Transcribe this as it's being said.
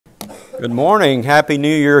Good morning. Happy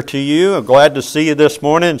New Year to you. I'm glad to see you this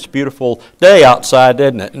morning. It's a beautiful day outside,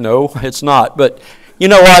 isn't it? No, it's not. But you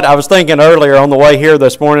know what? I was thinking earlier on the way here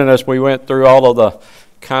this morning as we went through all of the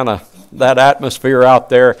kind of that atmosphere out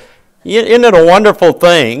there. Isn't it a wonderful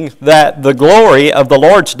thing that the glory of the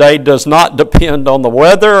Lord's Day does not depend on the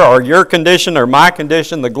weather or your condition or my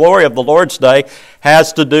condition? The glory of the Lord's Day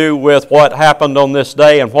has to do with what happened on this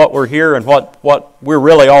day and what we're here and what we're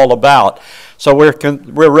really all about. So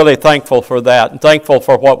we're really thankful for that and thankful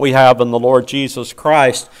for what we have in the Lord Jesus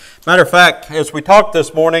Christ. Matter of fact, as we talk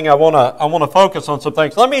this morning, I want to focus on some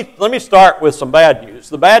things. Let me start with some bad news.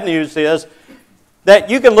 The bad news is that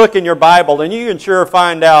you can look in your Bible and you can sure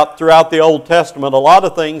find out throughout the Old Testament a lot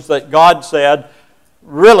of things that God said,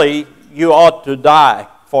 really, you ought to die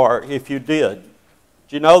for if you did.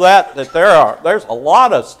 Do you know that? That there's a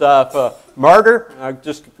lot of stuff. Murder, I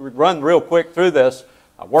just run real quick through this.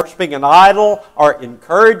 Worshipping an idol, or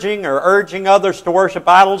encouraging or urging others to worship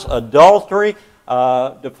idols, adultery,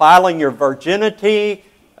 defiling your virginity.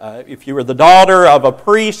 If you were the daughter of a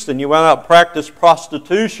priest and you went out and practiced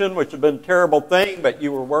prostitution, which would have been a terrible thing, but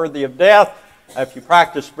you were worthy of death. If you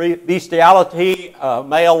practiced bestiality,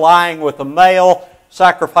 male lying with a male,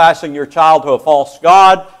 sacrificing your child to a false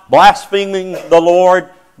god, blaspheming the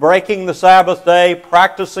Lord, breaking the Sabbath day,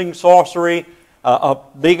 practicing sorcery,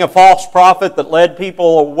 being a false prophet that led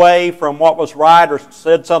people away from what was right or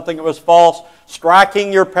said something that was false,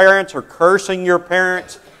 striking your parents or cursing your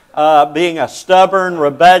parents, being a stubborn,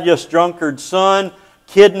 rebellious, drunkard son,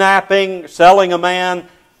 kidnapping, selling a man.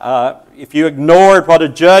 If you ignored what a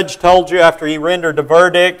judge told you after he rendered a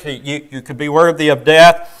verdict, you could be worthy of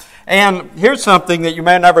death. And here's something that you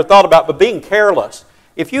may have never thought about, but being careless.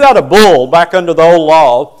 If you had a bull back under the old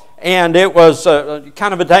law, and it was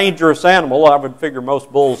kind of a dangerous animal, I would figure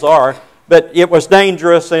most bulls are, but it was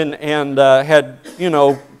dangerous and had,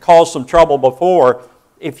 caused some trouble before.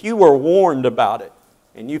 If you were warned about it,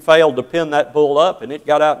 and you failed to pin that bull up and it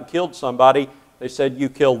got out and killed somebody, they said you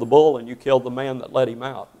killed the bull and you killed the man that let him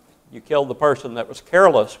out. You killed the person that was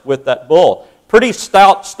careless with that bull. Pretty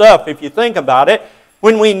stout stuff if you think about it,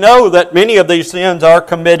 when we know that many of these sins are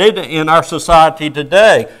committed in our society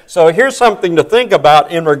today. So here's something to think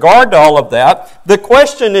about in regard to all of that. The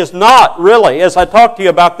question is not really, as I talked to you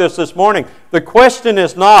about this morning, the question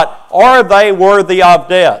is not, are they worthy of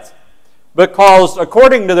death? Because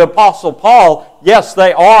according to the Apostle Paul, yes,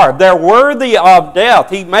 they are. They're worthy of death.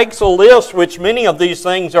 He makes a list which many of these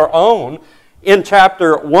things are on in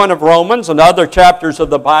chapter 1 of Romans and other chapters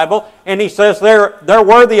of the Bible, and he says they're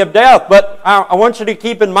worthy of death. But I want you to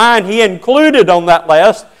keep in mind, he included on that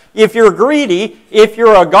list, if you're greedy, if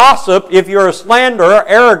you're a gossip, if you're a slanderer,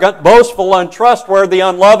 arrogant, boastful, untrustworthy,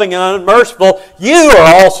 unloving, and unmerciful, you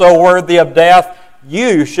are also worthy of death.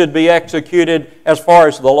 You should be executed as far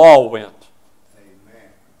as the law went.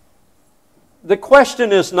 The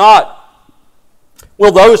question is not,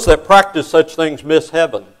 will those that practice such things miss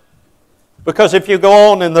heaven? Because if you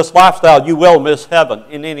go on in this lifestyle, you will miss heaven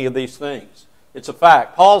in any of these things. It's a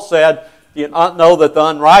fact. Paul said, "Do you not know that the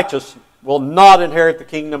unrighteous will not inherit the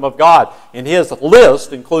kingdom of God?" And his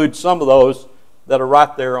list includes some of those that are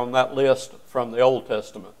right there on that list from the Old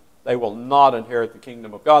Testament. They will not inherit the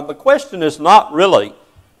kingdom of God. The question is not really,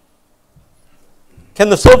 can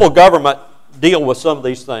the civil government deal with some of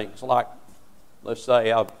these things? Like, let's say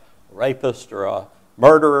a rapist or a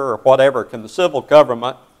murderer or whatever. Can the civil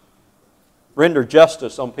government render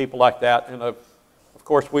justice on people like that? And of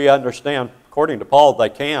course we understand, according to Paul, they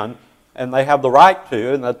can, and they have the right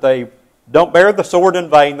to, and that they don't bear the sword in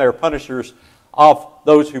vain. They're punishers of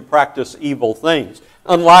those who practice evil things.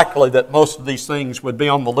 Unlikely that most of these things would be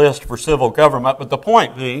on the list for civil government, but the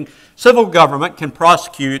point being, civil government can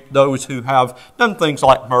prosecute those who have done things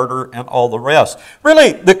like murder and all the rest.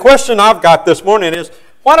 Really, the question I've got this morning is,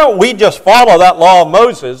 why don't we just follow that law of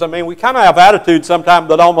Moses? I mean, we kind of have attitudes sometimes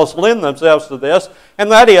that almost lend themselves to this,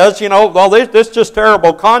 and that is, well, this is just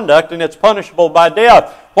terrible conduct and it's punishable by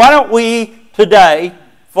death. Why don't we today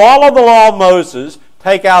follow the law of Moses,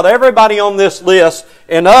 take out everybody on this list,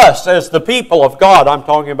 and us as the people of God I'm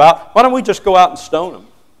talking about, why don't we just go out and stone them?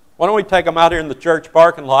 Why don't we take them out here in the church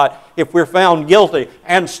parking lot if we're found guilty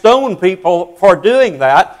and stone people for doing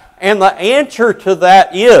that? And the answer to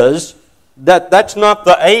that is that's not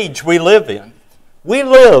the age we live in. We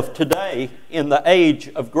live today in the age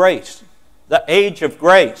of grace. The age of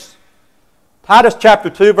grace. Titus chapter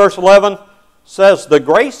 2 verse 11 says, "The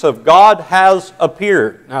grace of God has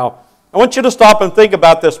appeared." Now, I want you to stop and think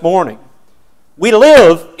about this morning. We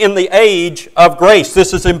live in the age of grace.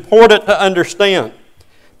 This is important to understand.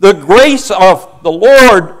 The grace of the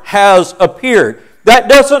Lord has appeared. That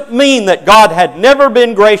doesn't mean that God had never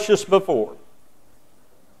been gracious before.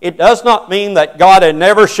 It does not mean that God had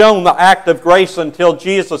never shown the act of grace until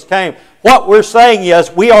Jesus came. What we're saying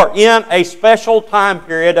is we are in a special time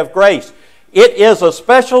period of grace. It is a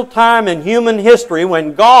special time in human history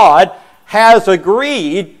when God has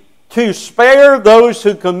agreed to spare those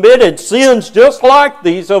who committed sins just like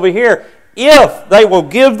these over here if they will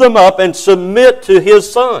give them up and submit to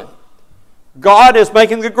His Son. God is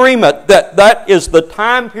making the agreement that that is the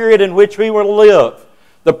time period in which we will live.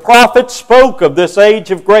 The prophets spoke of this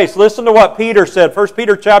age of grace. Listen to what Peter said, 1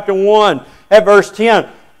 Peter chapter 1 at verse 10.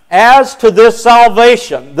 As to this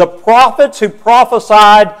salvation, the prophets who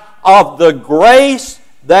prophesied of the grace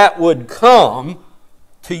that would come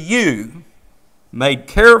to you made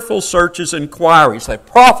careful searches and inquiries. They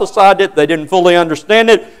prophesied it, they didn't fully understand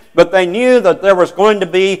it, but they knew that there was going to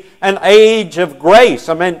be an age of grace.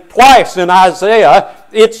 I mean, twice in Isaiah,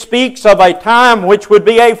 it speaks of a time which would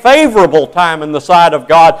be a favorable time in the sight of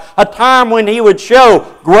God, a time when He would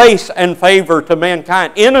show grace and favor to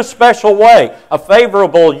mankind in a special way, a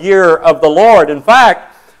favorable year of the Lord. In fact,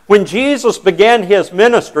 when Jesus began His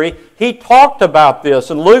ministry, He talked about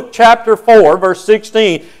this. In Luke chapter 4, verse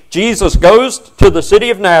 16, Jesus goes to the city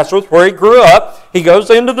of Nazareth where He grew up. He goes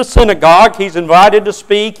into the synagogue. He's invited to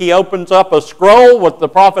speak. He opens up a scroll with the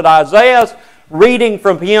prophet Isaiah, reading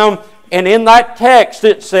from him. And in that text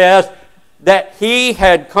it says that He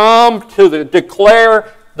had come to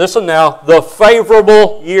declare, listen now, the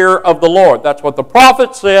favorable year of the Lord. That's what the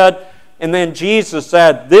prophet said. And then Jesus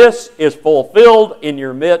said, this is fulfilled in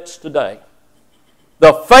your midst today.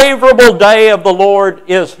 The favorable day of the Lord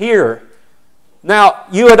is here. Now,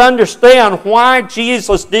 you would understand why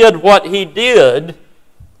Jesus did what He did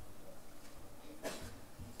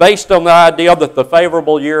based on the idea that the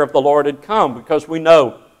favorable year of the Lord had come, because we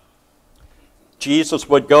know Jesus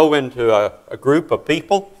would go into a group of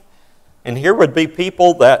people, and here would be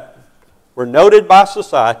people that were noted by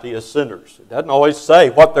society as sinners. It doesn't always say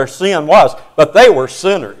what their sin was, but they were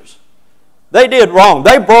sinners. They did wrong.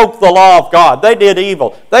 They broke the law of God. They did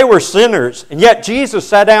evil. They were sinners. And yet Jesus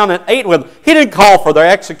sat down and ate with them. He didn't call for their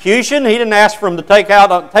execution. He didn't ask for them to take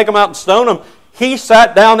them out and stone them. He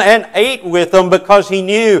sat down and ate with them because He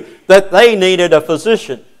knew that they needed a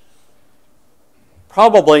physician.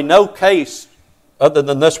 Probably no case other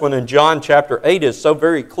than this one in John chapter 8 is so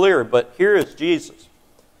very clear, but here is Jesus.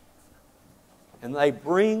 And they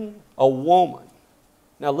bring a woman.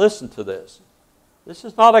 Now listen to this. This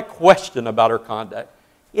is not a question about her conduct.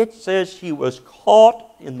 It says she was caught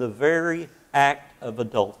in the very act of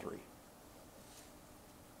adultery.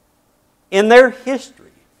 In their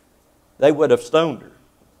history, they would have stoned her.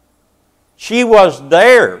 She was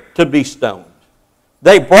there to be stoned.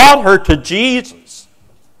 They brought her to Jesus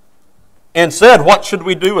and said, what should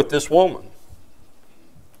we do with this woman?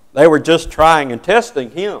 They were just trying and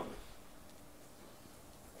testing Him.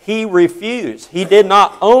 He refused. He did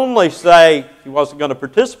not only say He wasn't going to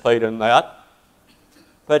participate in that,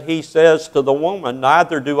 but He says to the woman,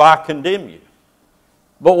 neither do I condemn you.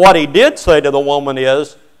 But what He did say to the woman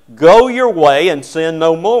is, go your way and sin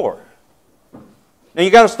no more. Now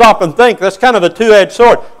you've got to stop and think. That's kind of a two-edged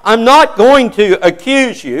sword. I'm not going to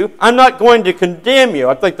accuse you. I'm not going to condemn you.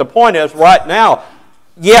 I think the point is right now,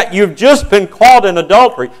 yet you've just been caught in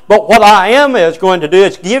adultery. But what I am going to do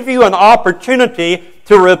is give you an opportunity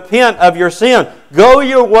to repent of your sin. Go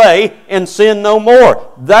your way and sin no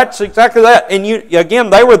more. That's exactly that. And again,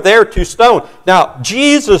 they were there to stone. Now,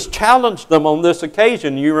 Jesus challenged them on this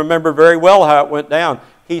occasion. You remember very well how it went down.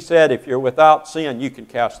 He said, if you're without sin, you can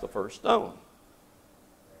cast the first stone.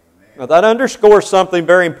 Amen. Now, that underscores something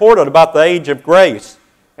very important about the age of grace.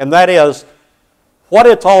 And that is, what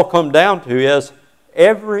it's all come down to is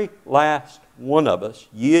every last one of us,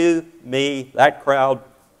 you, me, that crowd,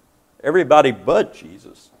 everybody but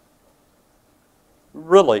Jesus,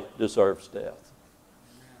 really deserves death.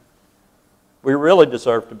 We really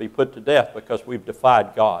deserve to be put to death because we've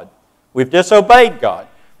defied God. We've disobeyed God.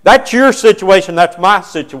 That's your situation. That's my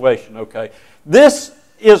situation, okay? This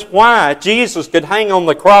is why Jesus could hang on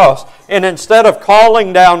the cross, and instead of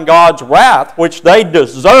calling down God's wrath, which they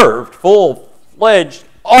deserved full-fledged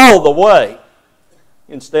all the way,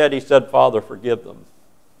 instead He said, Father, forgive them.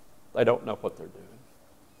 They don't know what they're doing.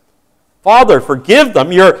 Father, forgive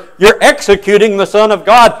them. You're executing the Son of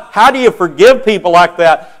God. How do you forgive people like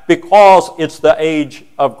that? Because it's the age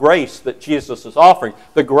of grace that Jesus is offering.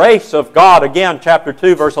 The grace of God, again, chapter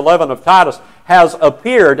 2, verse 11 of Titus, has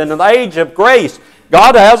appeared. And in the age of grace,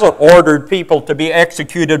 God hasn't ordered people to be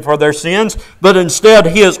executed for their sins, but instead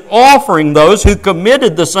He is offering those who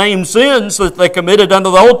committed the same sins that they committed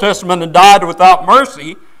under the Old Testament and died without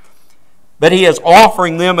mercy. But He is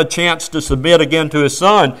offering them a chance to submit again to His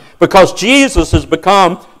Son because Jesus has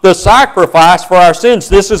become the sacrifice for our sins.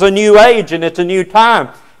 This is a new age and it's a new time.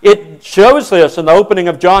 It shows this in the opening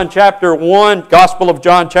of John chapter 1, Gospel of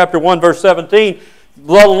John chapter 1, verse 17.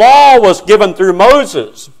 The law was given through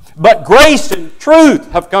Moses, but grace and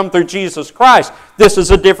truth have come through Jesus Christ. This is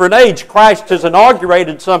a different age. Christ has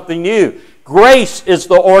inaugurated something new. Grace is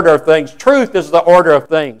the order of things. Truth is the order of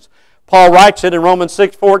things. Paul writes it in Romans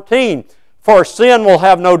 6:14. For sin will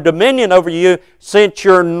have no dominion over you since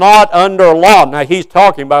you're not under law. Now he's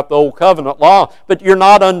talking about the old covenant law, but you're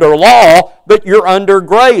not under law, but you're under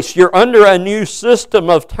grace. You're under a new system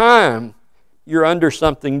of time. You're under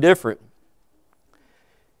something different.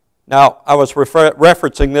 Now, I was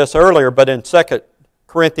referencing this earlier, but in 2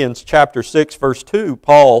 Corinthians chapter 6, verse 2,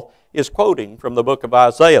 Paul is quoting from the book of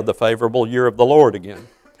Isaiah, the favorable year of the Lord again.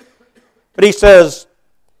 But he says,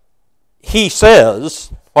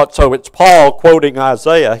 so it's Paul quoting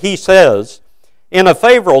Isaiah. He says, in a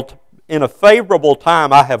favorable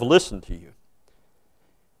time I have listened to you,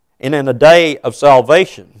 and in a day of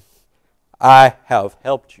salvation I have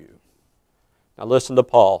helped you. Now listen to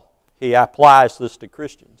Paul. He applies this to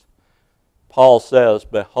Christians. Paul says,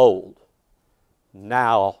 behold,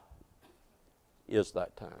 now is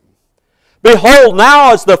that time. Behold,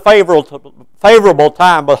 now is the favorable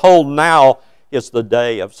time. Behold, now is the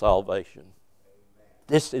day of salvation.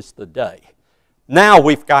 This is the day. Now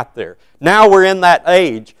we've got there. Now we're in that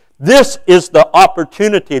age. This is the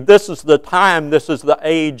opportunity. This is the time. This is the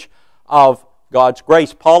age of God's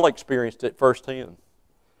grace. Paul experienced it firsthand.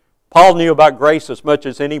 Paul knew about grace as much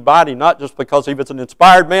as anybody, not just because he was an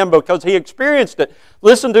inspired man, but because he experienced it.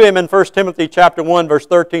 Listen to him in 1 Timothy chapter 1, verse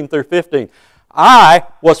 13 through 15. I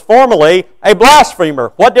was formerly a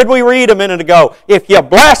blasphemer. What did we read a minute ago? If you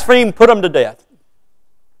blaspheme, put them to death.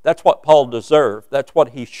 That's what Paul deserved. That's what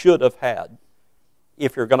he should have had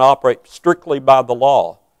if you're going to operate strictly by the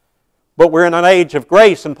law. But we're in an age of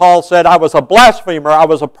grace, and Paul said, I was a blasphemer, I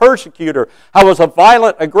was a persecutor, I was a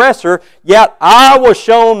violent aggressor, yet I was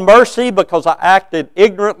shown mercy because I acted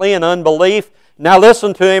ignorantly in unbelief. Now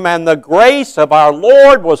listen to him, and the grace of our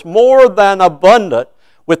Lord was more than abundant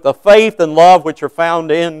with the faith and love which are found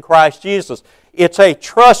in Christ Jesus. It's a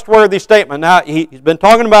trustworthy statement. Now, he's been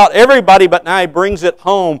talking about everybody, but now he brings it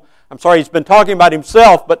home. He's been talking about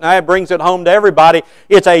himself, but now he brings it home to everybody.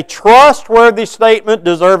 It's a trustworthy statement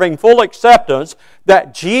deserving full acceptance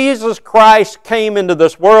that Jesus Christ came into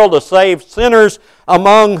this world to save sinners,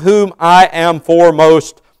 among whom I am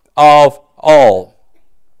foremost of all.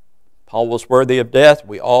 Paul was worthy of death.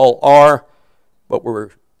 We all are, but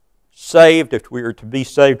we're saved. If we are to be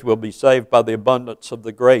saved, we'll be saved by the abundance of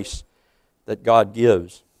the grace that God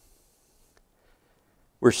gives.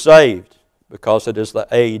 We're saved because it is the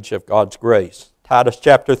age of God's grace. Titus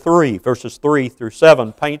chapter 3, verses 3 through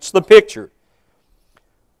 7 paints the picture.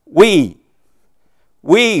 We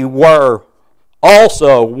were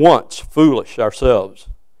also once foolish ourselves.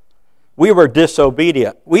 We were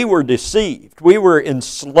disobedient. We were deceived. We were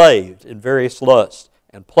enslaved in various lusts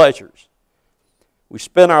and pleasures. We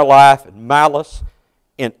spent our life in malice,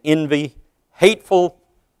 in envy, hateful,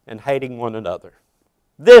 and hating one another.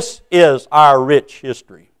 This is our rich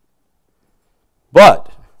history.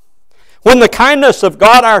 But when the kindness of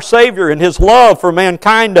God our Savior and His love for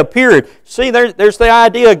mankind appeared, see, there's the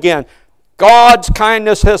idea again. God's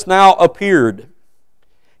kindness has now appeared.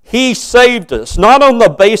 He saved us, not on the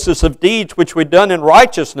basis of deeds which we've done in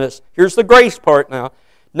righteousness. Here's the grace part now.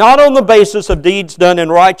 Not on the basis of deeds done in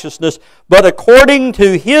righteousness, but according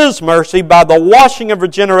to His mercy by the washing of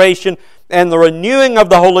regeneration and the renewing of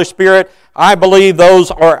the Holy Spirit. I believe those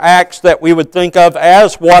are acts that we would think of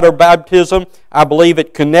as water baptism. I believe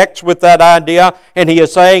it connects with that idea. And He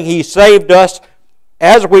is saying He saved us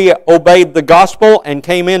as we obeyed the gospel and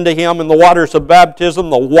came into Him in the waters of baptism,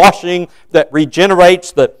 the washing that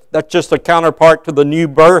regenerates, that's just a counterpart to the new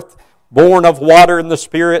birth, born of water and the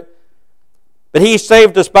Spirit. But He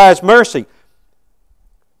saved us by His mercy.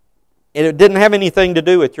 And it didn't have anything to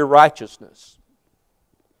do with your righteousness.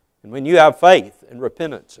 And when you have faith and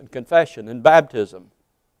repentance and confession and baptism,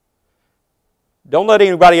 don't let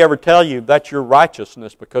anybody ever tell you that's your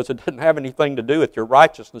righteousness, because it doesn't have anything to do with your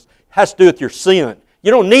righteousness. It has to do with your sin.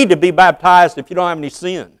 You don't need to be baptized if you don't have any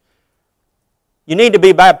sin. You need to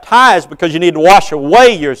be baptized because you need to wash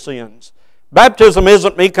away your sins. Baptism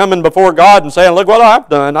isn't me coming before God and saying, look what I've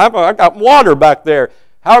done. I've got water back there.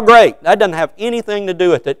 How great. That doesn't have anything to do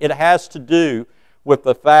with it. It has to do with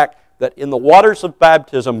the fact that in the waters of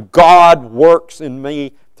baptism, God works in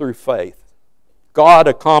me through faith. God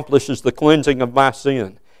accomplishes the cleansing of my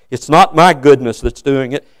sin. It's not my goodness that's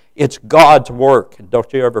doing it. It's God's work. And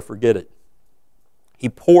don't you ever forget it. He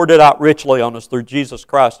poured it out richly on us through Jesus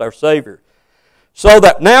Christ our Savior. So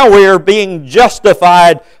that now we are being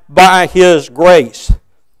justified by His grace.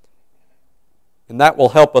 And that will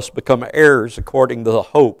help us become heirs according to the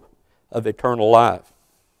hope of eternal life.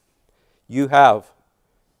 You have,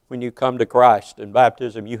 when you come to Christ in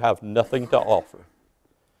baptism, you have nothing to offer.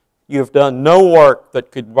 You have done no work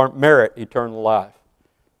that could merit eternal life.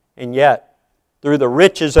 And yet, through the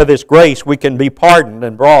riches of His grace, we can be pardoned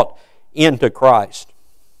and brought into Christ.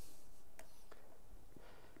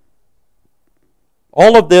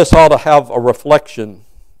 All of this ought to have a reflection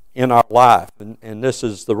in our life. And this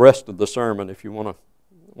is the rest of the sermon if you want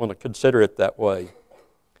to consider it that way.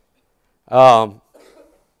 The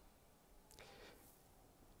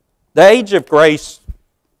age of grace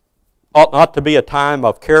ought not to be a time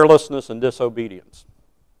of carelessness and disobedience.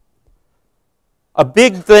 A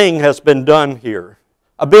big thing has been done here.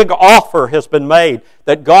 A big offer has been made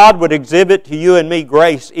that God would exhibit to you and me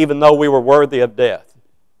grace even though we were worthy of death.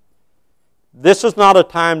 This is not a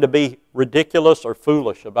time to be ridiculous or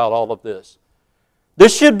foolish about all of this.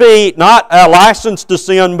 This should be not a license to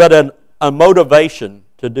sin, but a motivation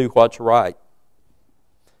to do what's right.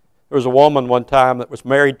 There was a woman one time that was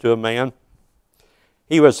married to a man.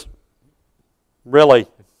 He was really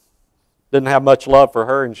didn't have much love for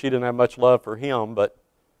her, and she didn't have much love for him, but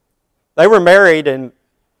they were married, and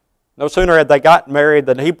no sooner had they gotten married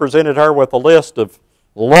than he presented her with a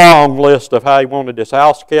long list of how he wanted his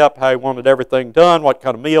house kept, how he wanted everything done, what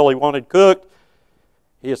kind of meal he wanted cooked.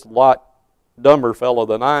 He is a lot dumber fellow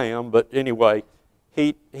than I am, but anyway,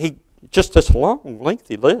 he just this long,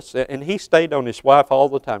 lengthy list, and he stayed on his wife all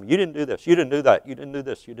the time. You didn't do this, you didn't do that, you didn't do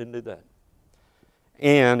this, you didn't do that.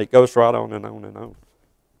 And it goes right on and on and on.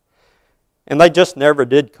 And they just never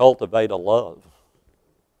did cultivate a love.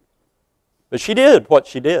 But she did what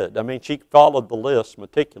she did. I mean, she followed the list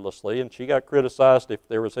meticulously, and she got criticized if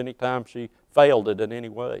there was any time she failed it in any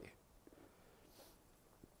way.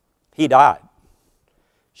 He died.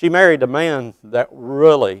 She married a man that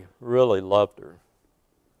really, really loved her.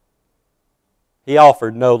 He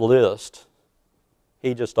offered no list.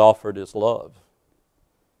 He just offered his love.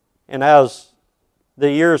 And as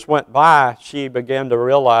the years went by, she began to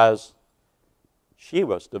realize she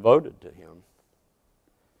was devoted to him.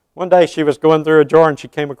 One day she was going through a drawer and she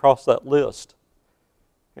came across that list.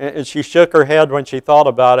 And she shook her head when she thought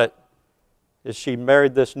about it, as she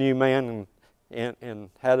married this new man and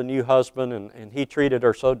had a new husband, and he treated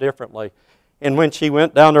her so differently. And when she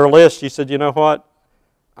went down her list, she said, you know what?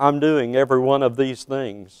 I'm doing every one of these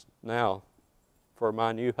things now for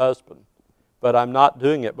my new husband. But I'm not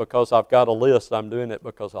doing it because I've got a list. I'm doing it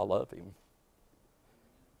because I love him.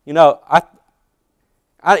 You know,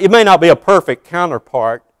 it may not be a perfect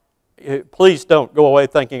counterpart. Please don't go away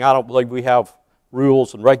thinking I don't believe we have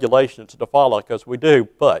rules and regulations to follow, because we do.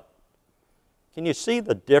 But can you see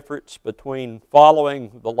the difference between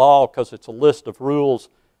following the law because it's a list of rules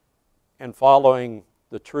and following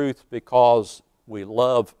the truth because we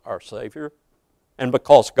love our Savior and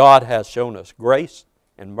because God has shown us grace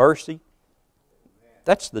and mercy?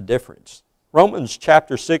 That's the difference. Romans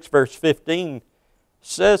chapter 6 verse 15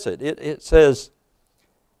 says it. It says,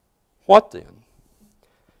 what then?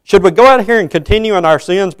 Should we go out here and continue in our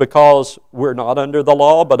sins because we're not under the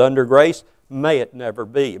law but under grace? May it never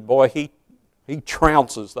be. Boy, he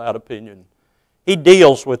trounces that opinion. He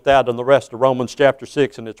deals with that in the rest of Romans chapter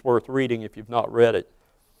 6, and it's worth reading if you've not read it.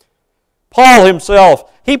 Paul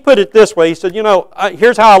himself, he put it this way. He said, you know,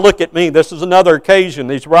 here's how I look at me. This is another occasion.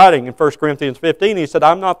 He's writing in 1 Corinthians 15. He said,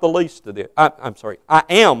 I am the least of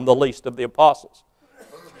the apostles.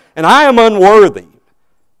 And I am unworthy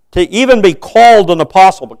to even be called an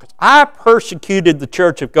apostle because I persecuted the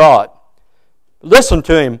church of God. Listen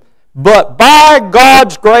to him. But by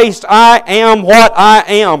God's grace I am what I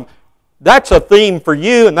am. That's a theme for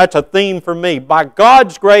you and that's a theme for me. By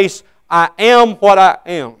God's grace I am what I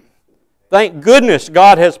am. Thank goodness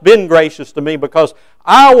God has been gracious to me because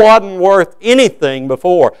I wasn't worth anything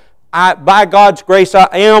before. By God's grace I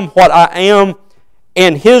am what I am,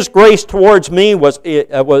 and His grace towards me was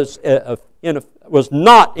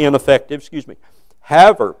not ineffective.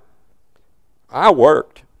 However, I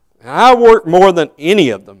worked. I worked more than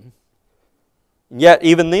any of them. And yet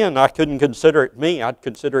even then I couldn't consider it me. I'd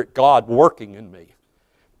consider it God working in me.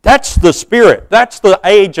 That's the spirit. That's the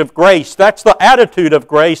age of grace. That's the attitude of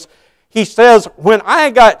grace. He says, when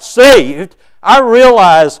I got saved, I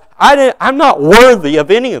realized I'm not worthy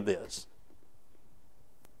of any of this.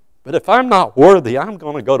 But if I'm not worthy, I'm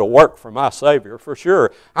going to go to work for my Savior for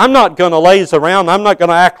sure. I'm not going to laze around. I'm not going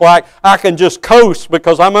to act like I can just coast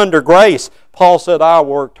because I'm under grace. Paul said, I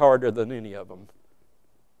worked harder than any of them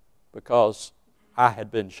because I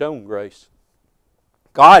had been shown grace.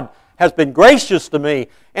 God has been gracious to me,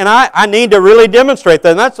 and I need to really demonstrate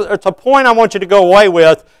that. And that's a point I want you to go away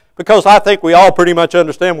with, because I think we all pretty much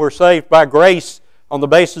understand we're saved by grace on the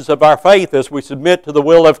basis of our faith as we submit to the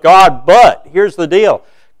will of God. But here's the deal.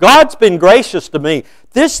 God's been gracious to me.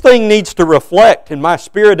 This thing needs to reflect in my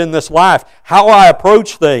spirit in this life how I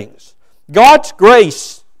approach things. God's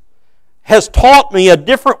grace has taught me a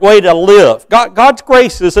different way to live. God's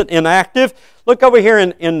grace isn't inactive. Look over here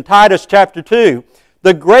in Titus chapter 2.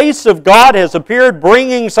 The grace of God has appeared,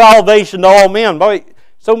 bringing salvation to all men. Boy,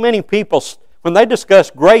 so many people, when they discuss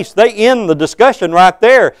grace, they end the discussion right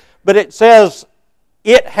there. But it says,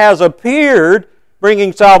 it has appeared,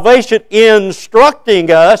 bringing salvation, instructing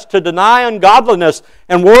us to deny ungodliness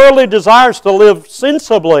and worldly desires, to live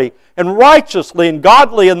sensibly and righteously and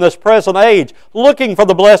godly in this present age, looking for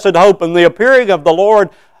the blessed hope and the appearing of the Lord,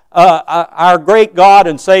 our great God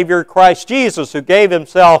and Savior Christ Jesus, who gave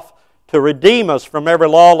Himself to redeem us from every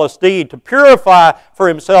lawless deed, to purify for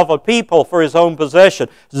Himself a people for His own possession,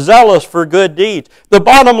 zealous for good deeds. The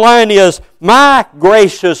bottom line is, my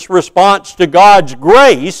gracious response to God's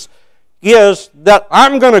grace is that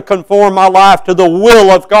I'm going to conform my life to the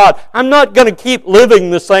will of God. I'm not going to keep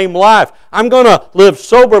living the same life. I'm going to live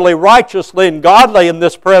soberly, righteously, and godly in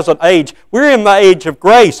this present age. We're in the age of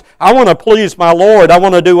grace. I want to please my Lord. I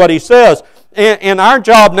want to do what He says. And our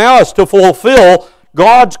job now is to fulfill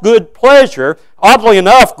God's good pleasure. Oddly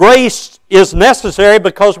enough, grace is necessary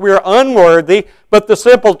because we are unworthy, but the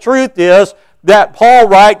simple truth is that Paul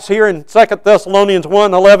writes here in 2 Thessalonians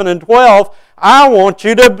 1, 11 and 12, I want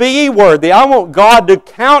you to be worthy. I want God to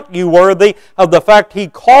count you worthy of the fact He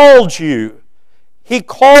called you. He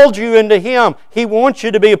called you into Him. He wants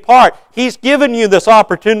you to be a part. He's given you this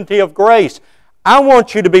opportunity of grace. I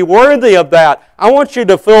want you to be worthy of that. I want you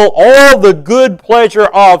to feel all the good pleasure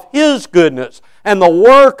of His goodness and the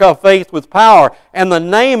work of faith with power and the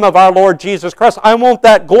name of our Lord Jesus Christ. I want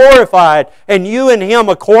that glorified, and you and Him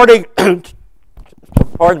according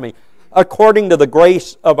according to the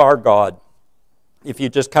grace of our God. If you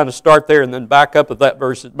just kind of start there and then back up at that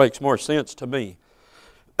verse, it makes more sense to me.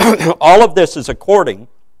 All of this is according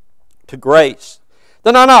to grace.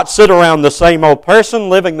 Then I not sit around the same old person,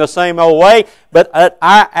 living the same old way, but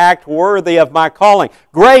I act worthy of my calling.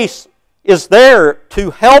 Grace is there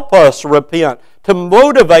to help us repent, to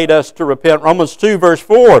motivate us to repent. Romans 2 verse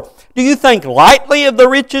 4. Do you think lightly of the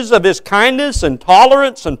riches of His kindness and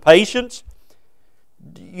tolerance and patience?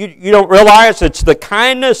 You don't realize it's the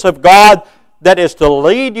kindness of God that is to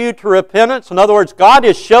lead you to repentance. In other words, God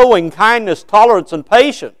is showing kindness, tolerance, and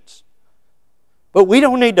patience. But we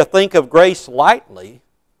don't need to think of grace lightly.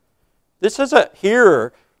 This isn't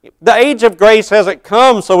here. The age of grace hasn't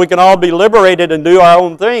come so we can all be liberated and do our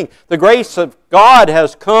own thing. The grace of God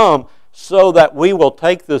has come so that we will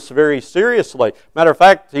take this very seriously. Matter of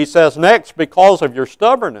fact, He says next, because of your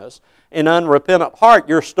stubbornness and unrepentant heart,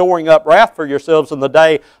 you're storing up wrath for yourselves in the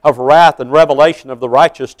day of wrath and revelation of the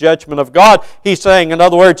righteous judgment of God. He's saying, in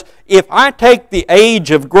other words, if I take the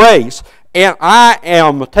age of grace and I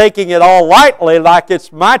am taking it all lightly, like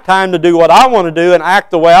it's my time to do what I want to do and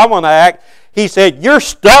act the way I want to act, He said, you're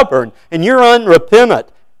stubborn and you're unrepentant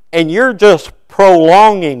and you're just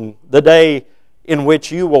prolonging the day in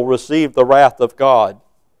which you will receive the wrath of God.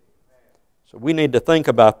 So we need to think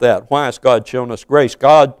about that. Why has God shown us grace?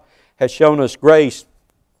 God has shown us grace.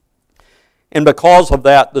 And because of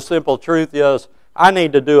that, the simple truth is, I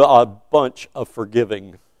need to do a bunch of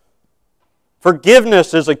forgiving.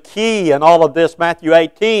 Forgiveness is a key in all of this. Matthew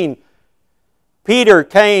 18, Peter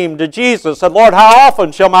came to Jesus and said, Lord, how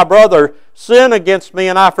often shall my brother sin against me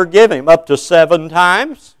and I forgive him? Up to 7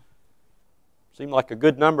 times? Seemed like a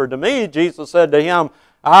good number to me. Jesus said to him,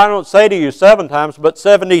 I don't say to you 7 times, but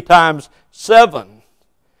 70 times 7.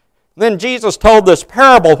 Then Jesus told this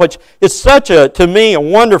parable, which is such to me, a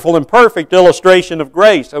wonderful and perfect illustration of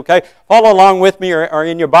grace. Okay, follow along with me or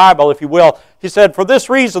in your Bible, if you will. He said, for this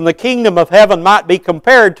reason the kingdom of heaven might be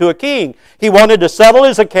compared to a king. He wanted to settle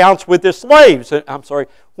his accounts with his slaves.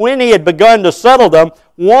 When he had begun to settle them,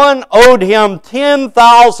 one owed him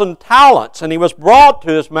 10,000 talents, and he was brought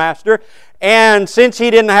to his master. And since he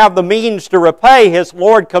didn't have the means to repay, his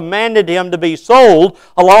Lord commanded him to be sold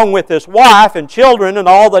along with his wife and children and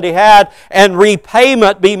all that he had, and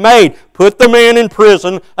repayment be made. Put the man in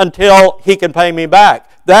prison until he can pay me back.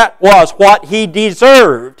 That was what he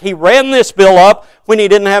deserved. He ran this bill up when he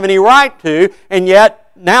didn't have any right to, and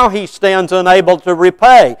yet now he stands unable to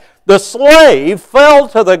repay. The slave fell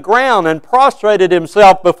to the ground and prostrated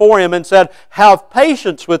himself before him and said, have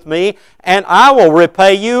patience with me, and I will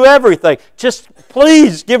repay you everything. Just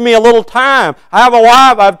Please give me a little time. I have a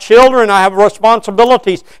wife, I have children, I have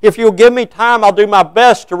responsibilities. If you'll give me time, I'll do my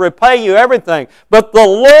best to repay you everything. But the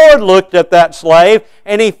Lord looked at that slave,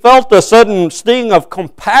 and He felt a sudden sting of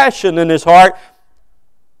compassion in His heart.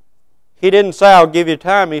 He didn't say, I'll give you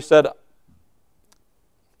time. He said,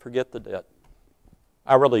 forget the debt.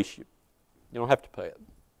 I release you. You don't have to pay it.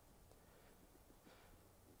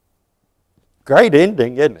 Great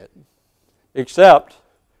ending, isn't it? Except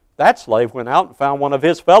that slave went out and found one of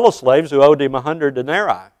his fellow slaves who owed him 100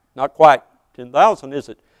 denarii. Not quite 10,000, is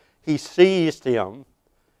it? He seized him.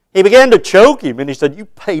 He began to choke him, and he said, you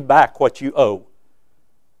pay back what you owe.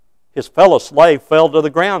 His fellow slave fell to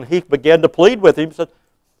the ground. He began to plead with him. He said,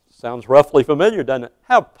 sounds roughly familiar, doesn't it?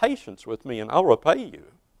 Have patience with me, and I'll repay you.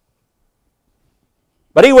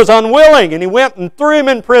 But he was unwilling, and he went and threw him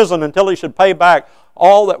in prison until he should pay back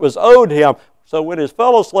all that was owed him. So when his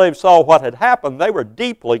fellow slaves saw what had happened, they were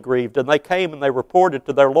deeply grieved, and they came and they reported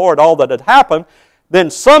to their Lord all that had happened. Then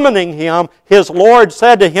summoning him, his Lord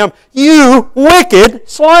said to him, you wicked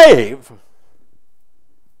slave.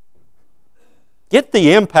 Get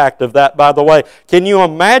the impact of that, by the way. Can you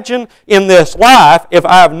imagine in this life, if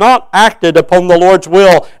I have not acted upon the Lord's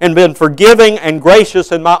will and been forgiving and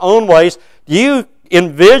gracious in my own ways, do you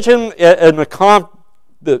envision in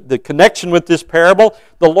the connection with this parable,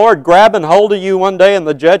 the Lord grabbing hold of you one day in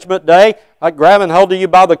the judgment day, like grabbing hold of you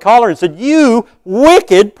by the collar and said, you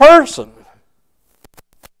wicked person,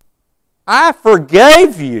 I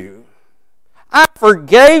forgave you. I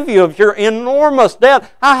forgave you of your enormous debt.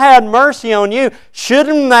 I had mercy on you.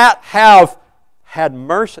 Shouldn't that have had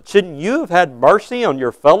mercy? Shouldn't you have had mercy on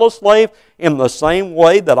your fellow slave in the same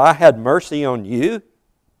way that I had mercy on you?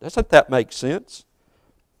 Doesn't that make sense?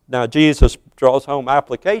 Now, Jesus draws home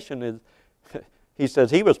application. He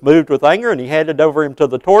says he was moved with anger and he handed over him to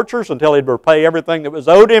the torturers until he'd repay everything that was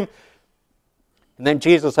owed him. And then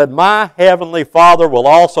Jesus said, my heavenly Father will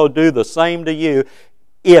also do the same to you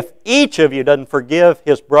if each of you doesn't forgive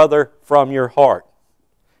his brother from your heart.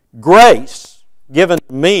 Grace given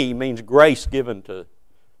to me means grace given to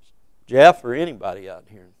Jeff or anybody out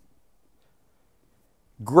here.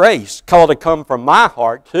 Grace called to come from my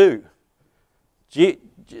heart too.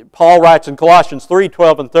 Paul writes in Colossians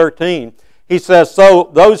 3:12 and 13, he says,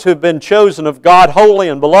 so those who have been chosen of God, holy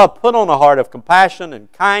and beloved, put on a heart of compassion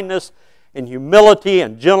and kindness and humility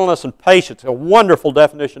and gentleness and patience. A wonderful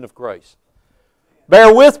definition of grace.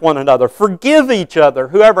 Bear with one another. Forgive each other,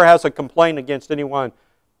 whoever has a complaint against anyone.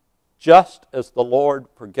 Just as the Lord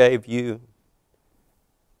forgave you,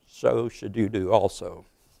 so should you do also.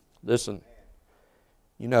 Listen,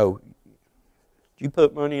 you know, did you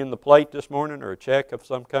put money in the plate this morning or a check of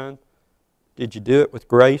some kind? Did you do it with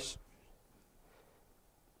grace?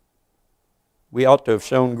 We ought to have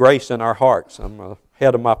shown grace in our hearts. I'm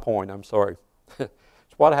ahead of my point, I'm sorry.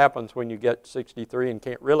 It's what happens when you get 63 and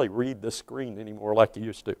can't really read the screen anymore like you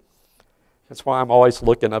used to. That's why I'm always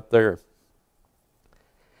looking up there.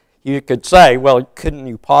 You could say, well, couldn't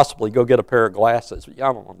you possibly go get a pair of glasses? I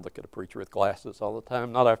don't want to look at a preacher with glasses all the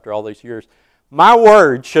time, not after all these years. My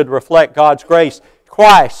words should reflect God's grace.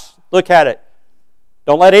 Twice, look at it.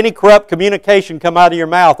 Don't let any corrupt communication come out of your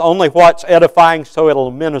mouth, only what's edifying so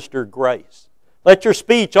it'll minister grace. Let your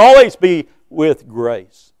speech always be with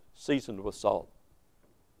grace, seasoned with salt.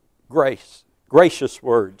 Grace, gracious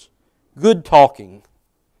words, good talking.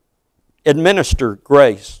 Administer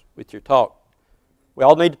grace with your talk. We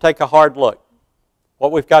all need to take a hard look.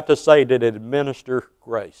 What we've got to say, did it administer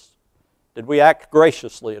grace? Did we act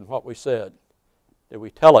graciously in what we said? Did we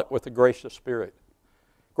tell it with a gracious spirit?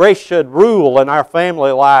 Grace should rule in our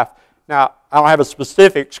family life. Now, I don't have a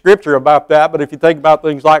specific scripture about that, but if you think about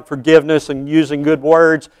things like forgiveness and using good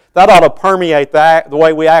words, that ought to permeate the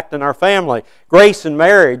way we act in our family. Grace in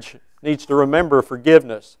marriage needs to remember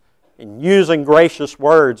forgiveness and using gracious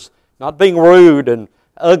words, not being rude and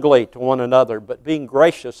ugly to one another, but being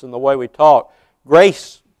gracious in the way we talk.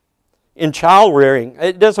 Grace in child rearing,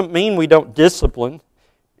 it doesn't mean we don't discipline.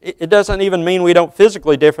 It doesn't even mean we don't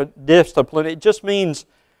physically discipline. It just means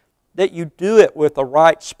that you do it with the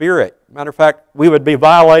right spirit. Matter of fact, we would be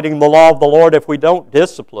violating the law of the Lord if we don't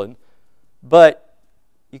discipline. But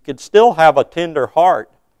you could still have a tender heart.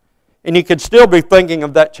 And you could still be thinking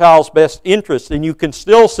of that child's best interest. And you can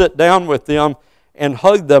still sit down with them and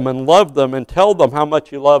hug them and love them and tell them how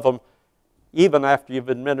much you love them even after you've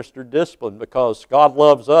administered discipline, because God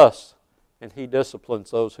loves us and He disciplines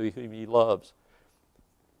those whom He loves.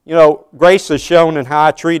 You know, grace is shown in how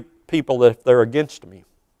I treat people if they're against me,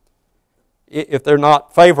 if they're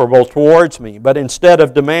not favorable towards me. But instead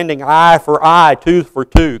of demanding eye for eye, tooth for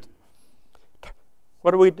tooth,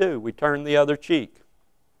 what do? We turn the other cheek.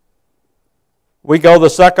 We go the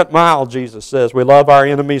second mile, Jesus says. We love our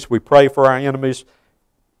enemies. We pray for our enemies.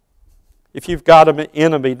 If you've got an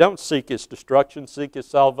enemy, don't seek his destruction. Seek his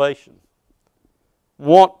salvation.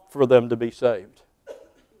 Want for them to be saved.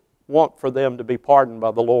 Want for them to be pardoned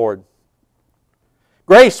by the Lord.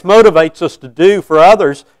 Grace motivates us to do for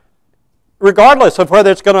others, regardless of whether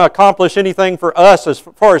it's going to accomplish anything for us as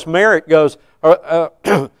far as merit goes. I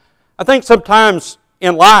think sometimes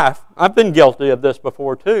in life, I've been guilty of this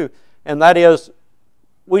before too, and that is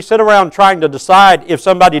we sit around trying to decide if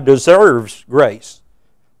somebody deserves grace.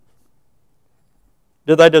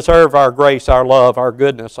 Do they deserve our grace, our love, our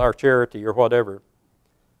goodness, our charity, or whatever?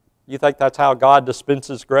 You think that's how God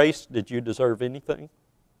dispenses grace? Did you deserve anything?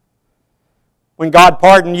 When God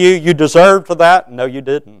pardoned you, you deserved for that? No, you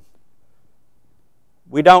didn't.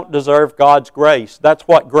 We don't deserve God's grace. That's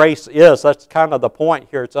what grace is. That's kind of the point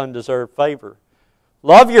here. It's undeserved favor.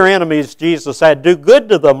 Love your enemies, Jesus said. Do good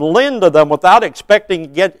to them. Lend to them without expecting to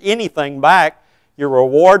get anything back. Your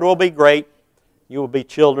reward will be great. You will be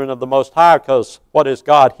children of the Most High, because what is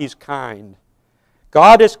God? He's kind.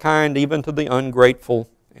 God is kind even to the ungrateful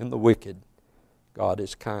and the wicked. God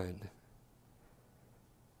is kind.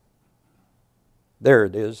 There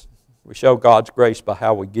it is. We show God's grace by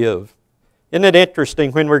how we give. Isn't it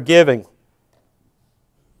interesting when we're giving?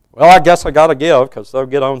 Well, I guess I got to give because they'll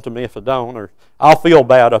get on to me if I don't, or I'll feel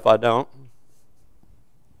bad if I don't.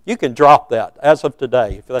 You can drop that as of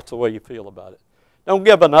today if that's the way you feel about it. Don't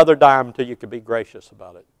give another dime until you can be gracious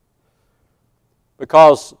about it.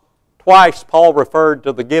 Because twice Paul referred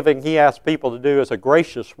to the giving he asked people to do as a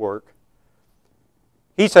gracious work.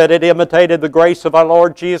 He said it imitated the grace of our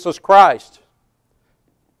Lord Jesus Christ.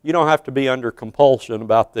 You don't have to be under compulsion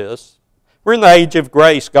about this. We're in the age of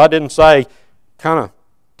grace. God didn't say kind of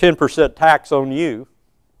 10% tax on you.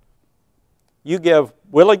 You give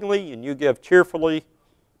willingly and you give cheerfully.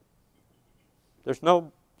 There's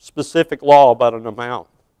no specific law about an amount.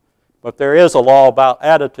 But there is a law about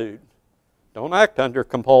attitude. Don't act under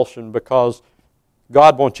compulsion, because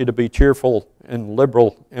God wants you to be cheerful and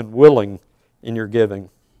liberal and willing in your giving.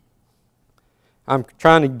 I'm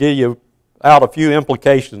trying to give you out a few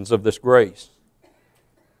implications of this grace.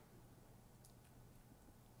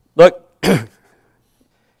 Look,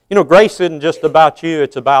 grace isn't just about you,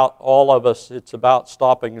 it's about all of us. It's about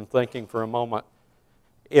stopping and thinking for a moment.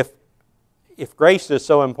 If grace is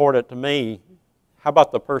so important to me, how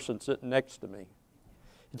about the person sitting next to me?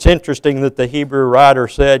 It's interesting that the Hebrew writer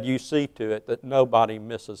said, you see to it that nobody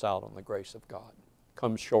misses out on the grace of God.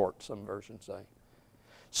 Comes short, some versions say.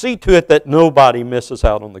 See to it that nobody misses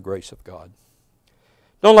out on the grace of God.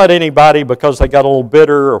 Don't let anybody, because they got a little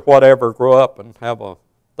bitter or whatever, grow up and have a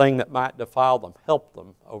thing that might defile them. Help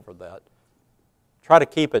them over that. Try to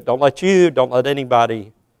keep it. Don't let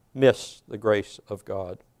anybody miss the grace of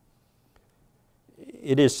God.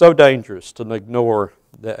 It is so dangerous to ignore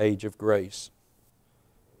the age of grace.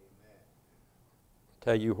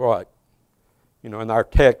 Tell you what, in our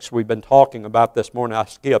text we've been talking about this morning, I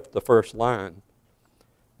skipped the first line.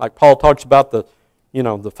 Like Paul talks about the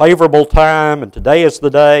favorable time, and today is the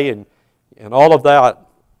day, and all of that.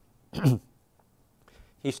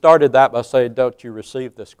 He started that by saying, don't you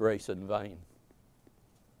receive this grace in vain.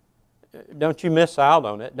 Don't you miss out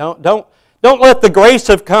on it. Don't let the grace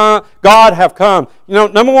of God have come.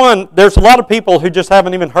 Number one, there's a lot of people who just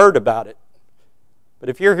haven't even heard about it. But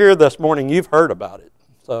if you're here this morning, you've heard about it.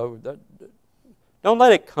 So don't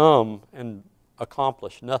let it come and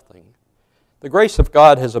accomplish nothing. The grace of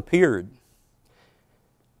God has appeared.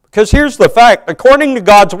 Because here's the fact. According to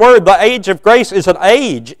God's Word, the age of grace is an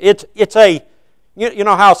age. It's a... You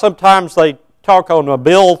know how sometimes they talk on a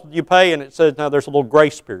bill you pay and it says, now there's a little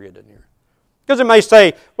grace period in here. Because it may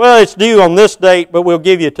say, well, it's due on this date, but we'll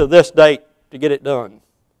give you to this date to get it done.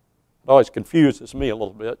 It always confuses me a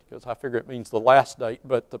little bit because I figure it means the last date.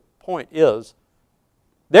 But the point is,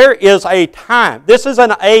 there is a time. This is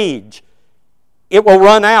an age. It will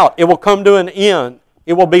run out. It will come to an end.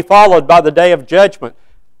 It will be followed by the day of judgment.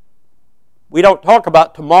 We don't talk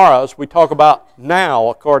about tomorrows. We talk about now,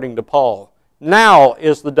 according to Paul. Now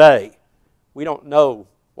is the day. We don't know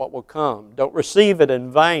what will come. Don't receive it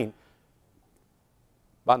in vain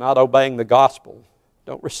by not obeying the gospel.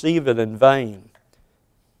 Don't receive it in vain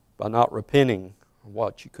by not repenting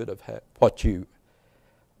what you could have had,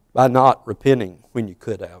 by not repenting when you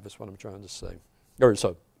could have, is what I'm trying to say.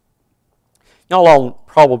 So, y'all all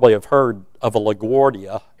probably have heard of a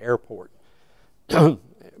LaGuardia airport.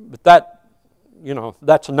 But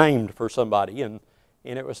that's named for somebody, and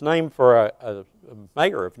it was named for a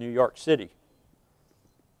mayor of New York City.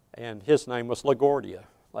 And his name was LaGuardia,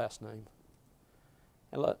 last name.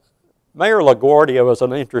 And Mayor LaGuardia was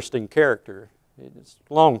an interesting character. It's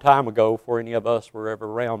a long time ago before any of us were ever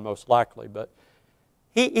around, most likely, but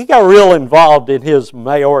he got real involved in his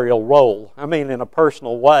mayoral role. I mean, in a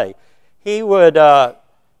personal way. He would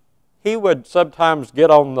sometimes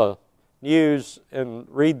get on the news and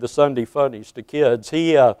read the Sunday funnies to kids.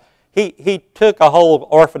 He took a whole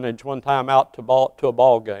orphanage one time out to a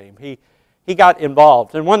ball game. He got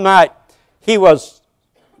involved. And one night he was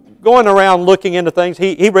going around looking into things.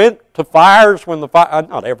 He went to fires when the fire,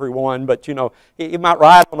 not everyone, but you know, he might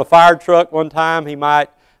ride on a fire truck one time.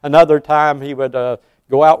 Another time he would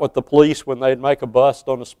go out with the police when they'd make a bust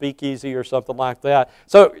on a speakeasy or something like that.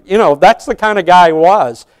 So, you know, that's the kind of guy he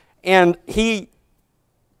was. And he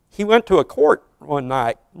went to a court one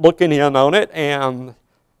night looking in on it, and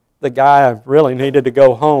the guy really needed to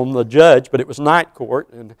go home, the judge, but it was night court,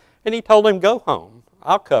 and he told him, go home.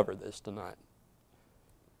 I'll cover this tonight.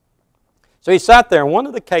 So he sat there, and one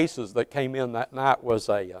of the cases that came in that night was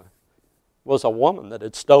a woman that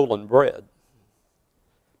had stolen bread.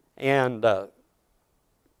 And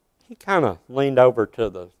he kind of leaned over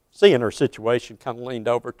to seeing her situation, kind of leaned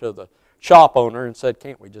over to the shop owner and said,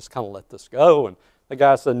 can't we just kind of let this go? And the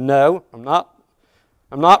guy said, no, I'm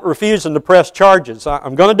not refusing to press charges.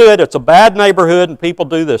 I'm going to do it. It's a bad neighborhood and people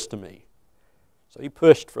do this to me. So he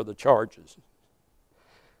pushed for the charges.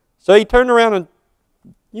 So he turned around and,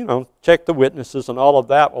 you know, checked the witnesses and all of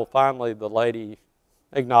that. Well, finally the lady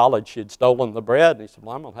acknowledged she had stolen the bread. And he said,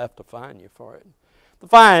 well, I'm going to have to fine you for it. The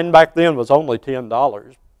fine back then was only $10.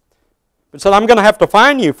 But he said, I'm going to have to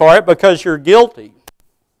fine you for it because you're guilty.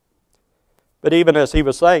 But even as he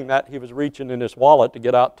was saying that, he was reaching in his wallet to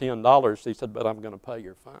get out $10. He said, but I'm going to pay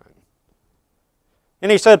your fine.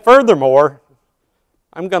 And he said, furthermore,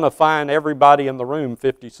 I'm going to fine everybody in the room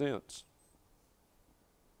 50 cents.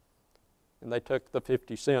 And they took the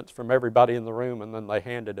 50 cents from everybody in the room and then they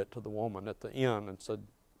handed it to the woman at the inn and said,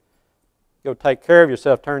 go take care of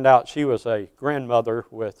yourself. Turned out she was a grandmother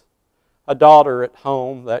with a daughter at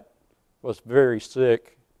home that was very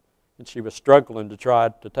sick. And she was struggling to try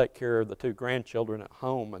to take care of the two grandchildren at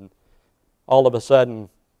home. And all of a sudden,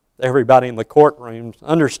 everybody in the courtroom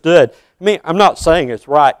understood. I mean, I'm not saying it's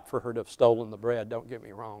right for her to have stolen the bread. Don't get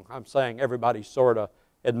me wrong. I'm saying everybody sort of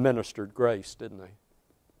administered grace, didn't they?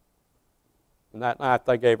 And that night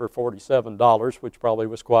they gave her $47, which probably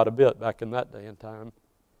was quite a bit back in that day and time,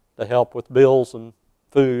 to help with bills and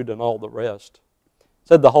food and all the rest.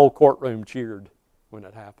 Said the whole courtroom cheered when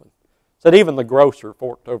it happened. Said even the grocer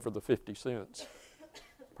forked over the 50 cents.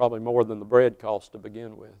 Probably more than the bread cost to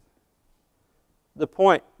begin with. The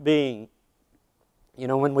point being, you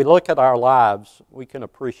know, when we look at our lives, we can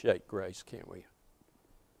appreciate grace, can't we?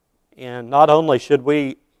 And not only should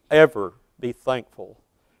we ever be thankful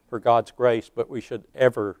for God's grace, but we should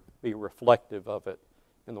ever be reflective of it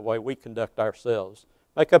in the way we conduct ourselves.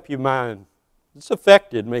 Make up your mind. This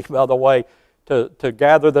affected me, by the way, to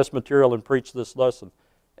gather this material and preach this lesson.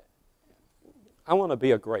 I want to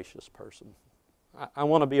be a gracious person. I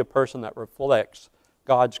want to be a person that reflects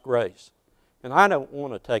God's grace. And I don't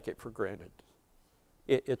want to take it for granted.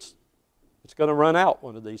 It's going to run out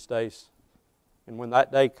one of these days. And when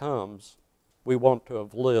that day comes, we want to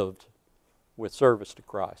have lived with service to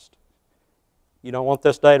Christ. You don't want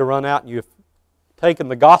this day to run out and you've taken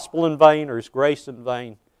the gospel in vain or His grace in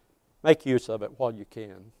vain. Make use of it while you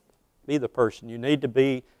can. Be the person you need to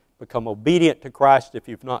be. Become obedient to Christ if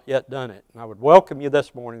you've not yet done it. And I would welcome you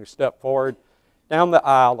this morning to step forward down the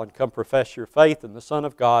aisle and come profess your faith in the Son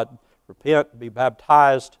of God, repent, be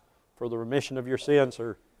baptized for the remission of your sins,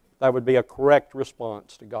 or that would be a correct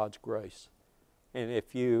response to God's grace. And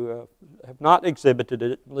if you have not exhibited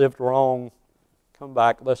it, lived wrong, come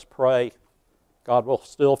back, let's pray. God will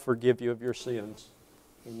still forgive you of your sins,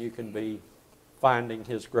 and you can be finding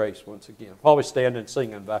His grace once again. While we stand and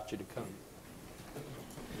sing, I invite you to come.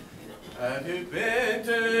 Have you been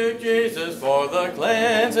to Jesus for the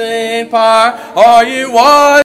cleansing power? Are you one?